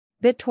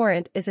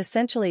BitTorrent is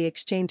essentially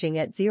exchanging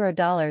at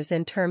 $0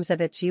 in terms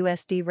of its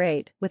USD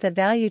rate with a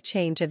value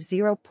change of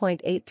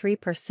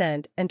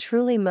 0.83% and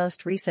truly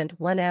most recent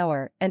 1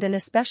 hour and an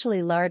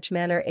especially large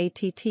manner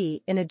ATT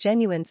in a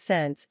genuine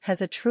sense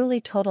has a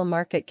truly total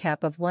market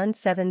cap of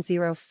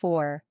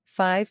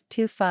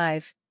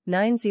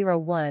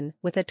 1704525,901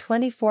 with a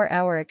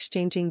 24-hour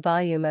exchanging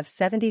volume of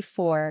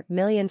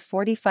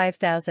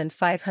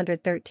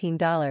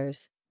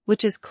 $74,045,513,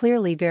 which is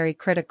clearly very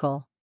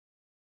critical.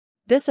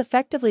 This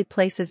effectively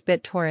places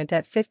BitTorrent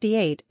at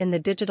 58 in the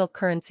digital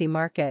currency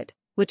market,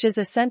 which is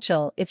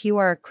essential if you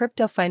are a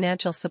crypto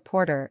financial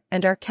supporter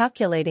and are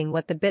calculating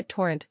what the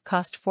BitTorrent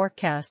cost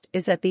forecast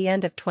is at the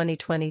end of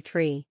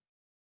 2023.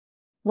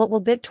 What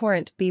will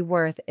BitTorrent be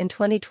worth in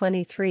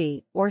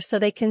 2023, or so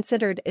they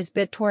considered? Is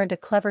BitTorrent a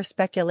clever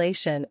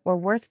speculation or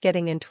worth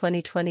getting in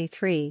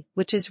 2023,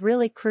 which is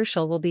really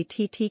crucial? Will be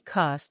TT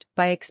cost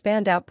by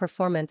expand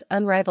outperformance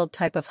unrivaled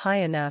type of high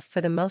enough for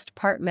the most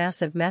part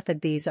massive method?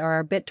 These are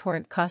our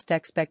BitTorrent cost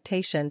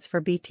expectations for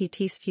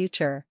BTT's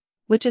future,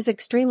 which is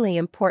extremely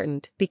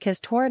important because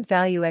torrent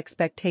value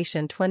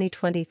expectation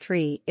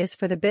 2023 is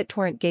for the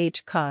BitTorrent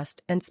gauge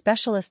cost and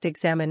specialist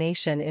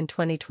examination in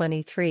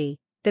 2023.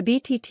 The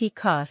BTT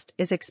cost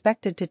is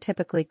expected to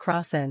typically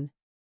cross an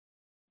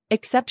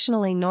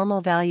exceptionally normal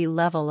value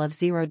level of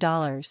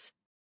 $0.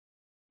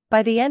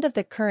 By the end of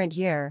the current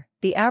year,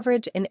 the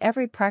average in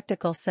every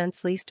practical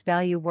sense least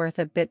value worth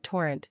of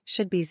BitTorrent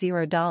should be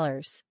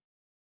 $0.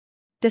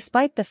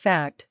 Despite the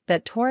fact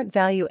that torrent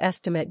value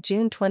estimate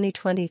June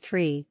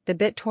 2023, the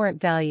BitTorrent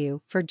value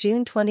for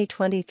June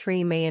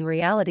 2023 may in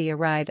reality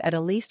arrive at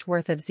a least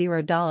worth of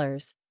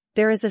 $0.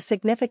 There is a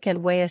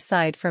significant way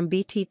aside from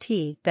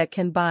BTT that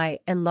can by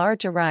and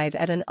large arrive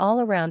at an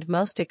all-around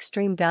most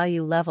extreme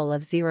value level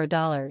of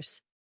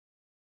 $0.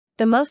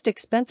 The most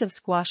expensive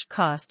squash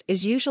cost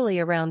is usually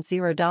around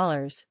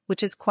 $0,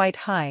 which is quite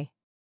high.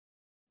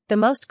 The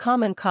most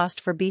common cost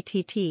for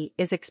BTT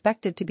is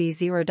expected to be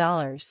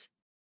 $0.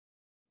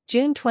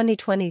 June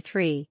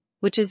 2023,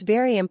 which is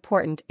very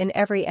important in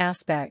every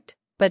aspect.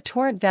 But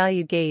torrent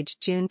value gauge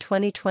June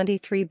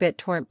 2023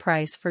 BitTorrent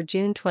price for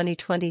June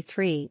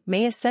 2023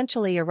 may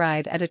essentially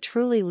arrive at a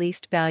truly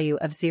least value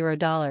of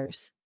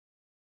 $0.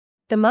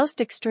 The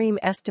most extreme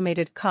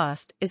estimated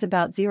cost is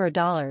about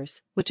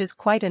 $0, which is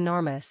quite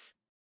enormous.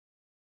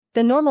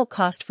 The normal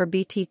cost for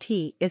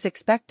BTT is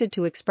expected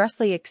to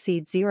expressly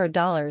exceed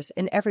 $0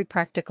 in every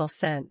practical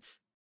sense.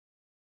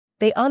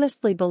 They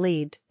honestly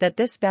believed that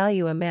this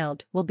value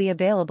amount will be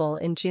available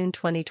in June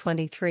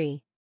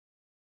 2023.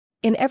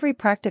 In every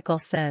practical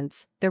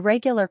sense, the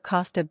regular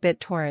cost of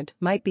BitTorrent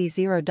might be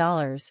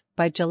 $0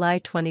 by July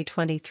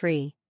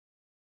 2023.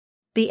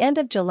 The end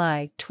of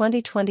July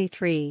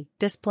 2023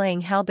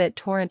 displaying how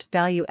BitTorrent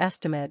value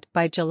estimate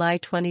by July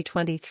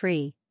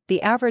 2023,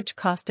 the average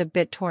cost of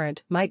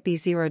BitTorrent might be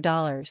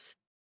 $0.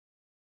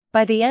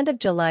 By the end of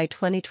July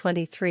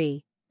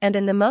 2023, and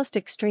in the most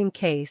extreme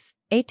case,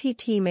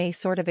 ATT may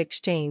sort of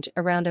exchange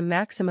around a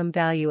maximum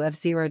value of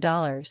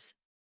 $0.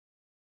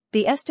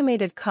 The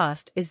estimated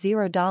cost is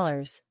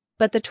 $0,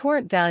 but the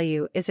torrent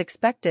value is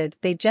expected.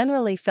 They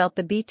generally felt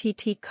the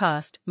BTT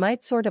cost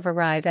might sort of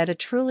arrive at a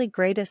truly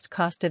greatest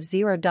cost of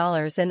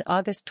 $0 in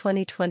August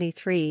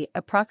 2023.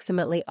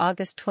 Approximately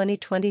August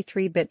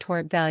 2023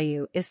 BitTorrent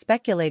value is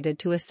speculated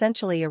to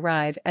essentially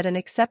arrive at an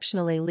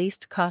exceptionally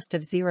least cost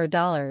of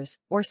 $0,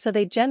 or so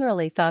they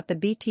generally thought the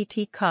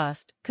BTT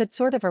cost could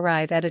sort of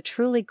arrive at a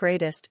truly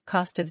greatest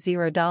cost of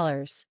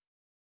 $0.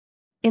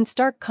 In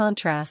stark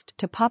contrast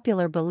to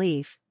popular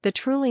belief, the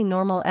truly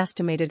normal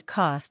estimated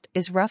cost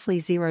is roughly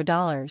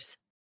 $0.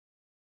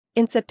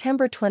 In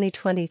September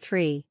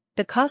 2023,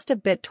 the cost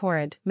of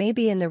BitTorrent may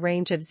be in the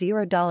range of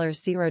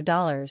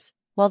 $0,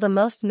 while the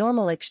most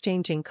normal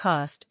exchanging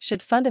cost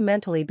should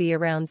fundamentally be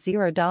around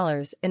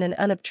 $0 in an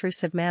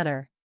unobtrusive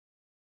manner.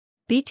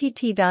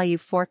 BTT value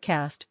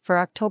forecast for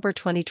October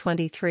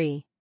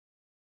 2023.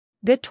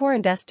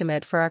 BitTorrent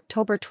estimate for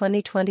October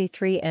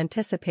 2023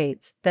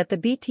 anticipates that the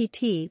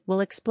BTT will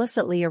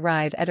explicitly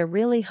arrive at a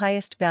really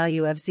highest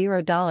value of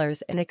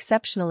 $0 and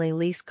exceptionally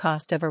least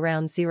cost of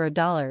around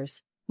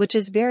 $0, which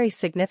is very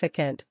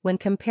significant when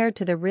compared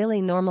to the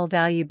really normal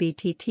value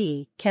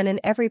BTT can in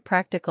every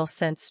practical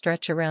sense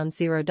stretch around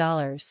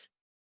 $0.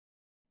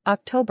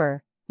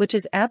 October, which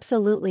is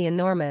absolutely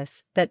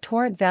enormous, that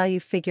torrent value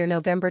figure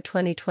November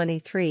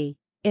 2023.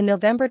 In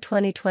November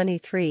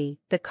 2023,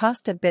 the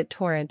cost of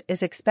BitTorrent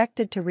is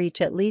expected to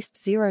reach at least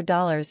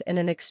 $0 in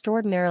an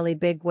extraordinarily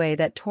big way.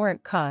 That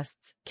torrent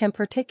costs can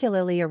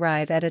particularly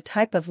arrive at a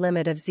type of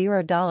limit of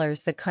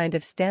 $0, the kind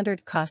of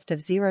standard cost of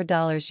 $0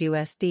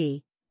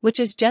 USD, which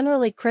is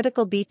generally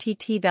critical.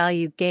 BTT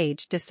value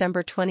gauge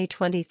December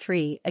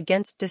 2023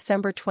 against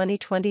December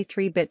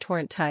 2023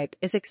 BitTorrent type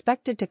is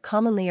expected to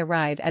commonly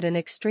arrive at an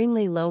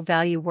extremely low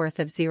value worth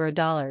of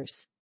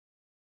 $0.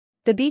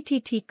 The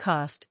BTT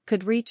cost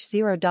could reach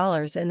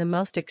 $0 in the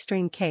most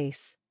extreme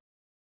case.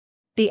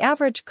 The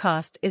average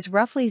cost is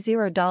roughly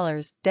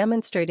 $0,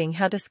 demonstrating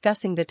how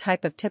discussing the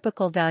type of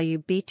typical value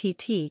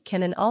BTT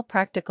can in all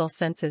practical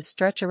senses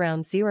stretch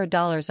around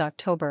 $0.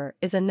 October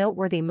is a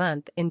noteworthy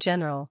month in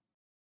general.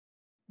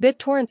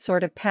 Bittorrent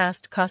sort of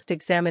passed cost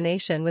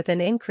examination with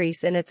an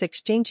increase in its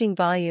exchanging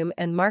volume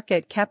and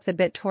market cap. The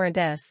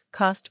Bittorrent's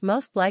cost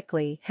most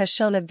likely has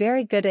shown a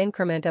very good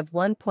increment of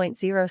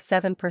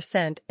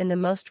 1.07% in the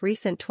most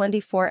recent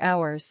 24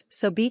 hours.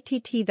 So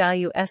BTT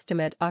value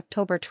estimate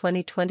October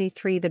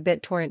 2023. The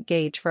Bittorrent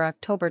gauge for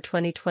October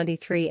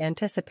 2023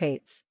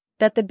 anticipates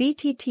that the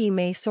BTT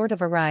may sort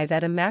of arrive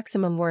at a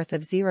maximum worth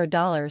of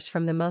 $0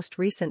 from the most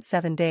recent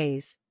 7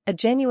 days. A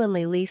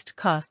genuinely least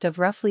cost of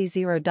roughly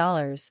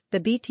 $0, the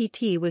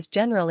BTT was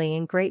generally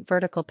in great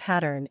vertical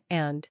pattern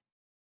and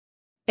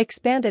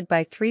expanded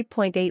by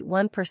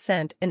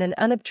 3.81% in an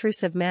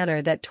unobtrusive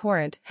manner. That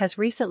torrent has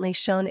recently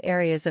shown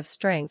areas of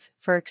strength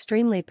for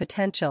extremely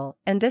potential,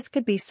 and this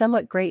could be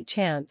somewhat great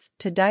chance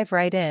to dive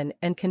right in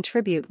and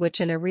contribute, which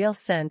in a real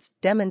sense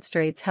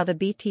demonstrates how the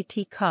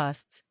BTT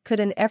costs could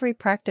in every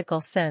practical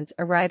sense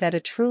arrive at a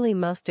truly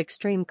most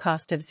extreme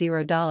cost of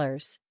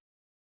 $0.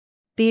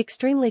 The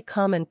extremely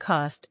common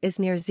cost is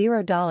near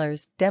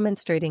 $0,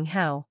 demonstrating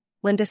how,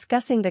 when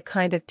discussing the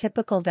kind of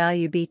typical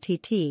value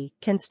BTT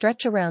can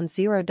stretch around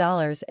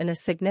 $0 in a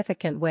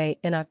significant way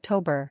in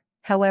October.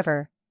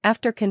 However,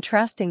 after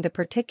contrasting the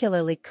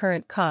particularly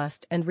current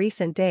cost and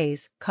recent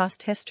days'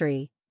 cost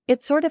history,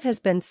 it sort of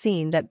has been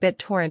seen that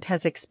Bittorrent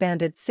has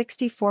expanded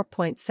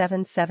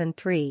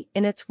 64.773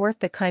 in its worth.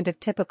 The kind of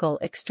typical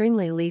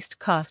extremely least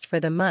cost for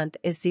the month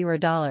is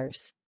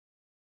 $0.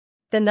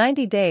 The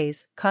 90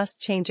 days cost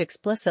change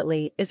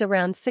explicitly is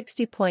around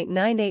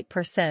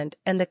 60.98%,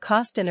 and the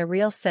cost in a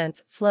real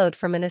sense flowed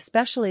from an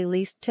especially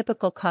least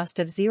typical cost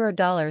of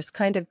 $0,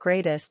 kind of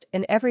greatest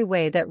in every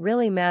way that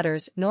really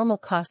matters, normal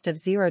cost of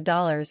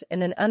 $0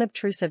 in an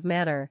unobtrusive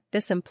manner.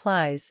 This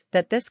implies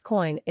that this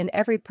coin in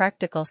every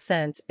practical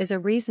sense is a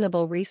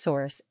reasonable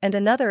resource and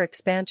another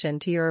expansion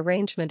to your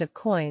arrangement of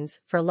coins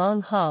for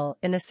long haul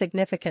in a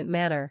significant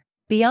manner.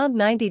 Beyond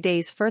 90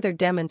 days further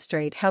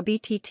demonstrate how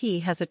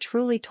BTT has a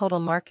truly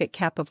total market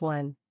cap of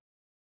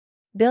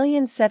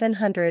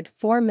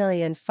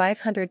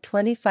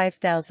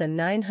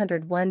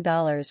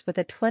 $1,704,525,901 with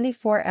a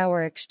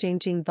 24-hour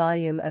exchanging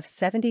volume of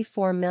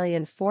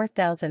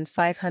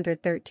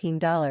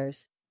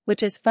 $74,004,513,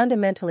 which is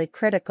fundamentally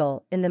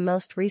critical in the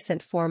most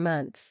recent 4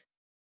 months.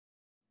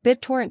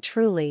 Bittorrent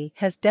truly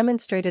has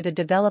demonstrated a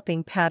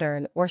developing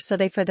pattern, or so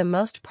they for the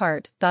most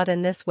part thought.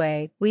 In this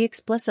way, we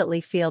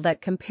explicitly feel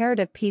that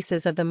comparative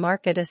pieces of the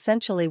market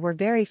essentially were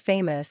very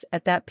famous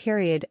at that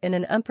period in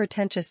an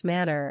unpretentious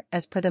manner.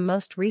 As per the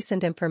most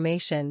recent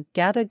information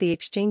gathered, the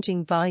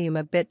exchanging volume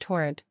of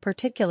Bittorrent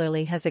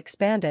particularly has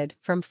expanded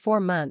from 4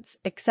 months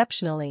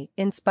exceptionally,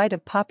 in spite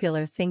of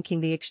popular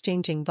thinking. The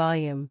exchanging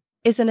volume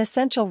is an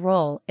essential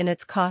role in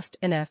its cost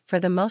in a,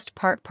 for the most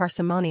part,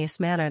 parsimonious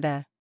manner.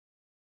 The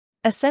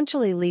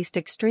essentially least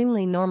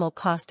extremely normal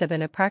cost of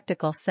in a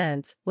practical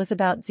sense was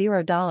about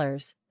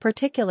 $0,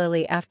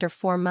 particularly after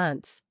 4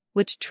 months,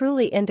 which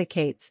truly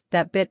indicates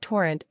that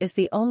Bittorrent is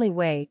the only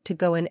way to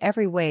go in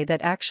every way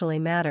that actually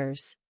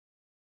matters.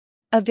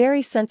 A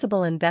very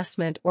sensible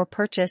investment or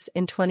purchase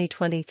in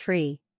 2023.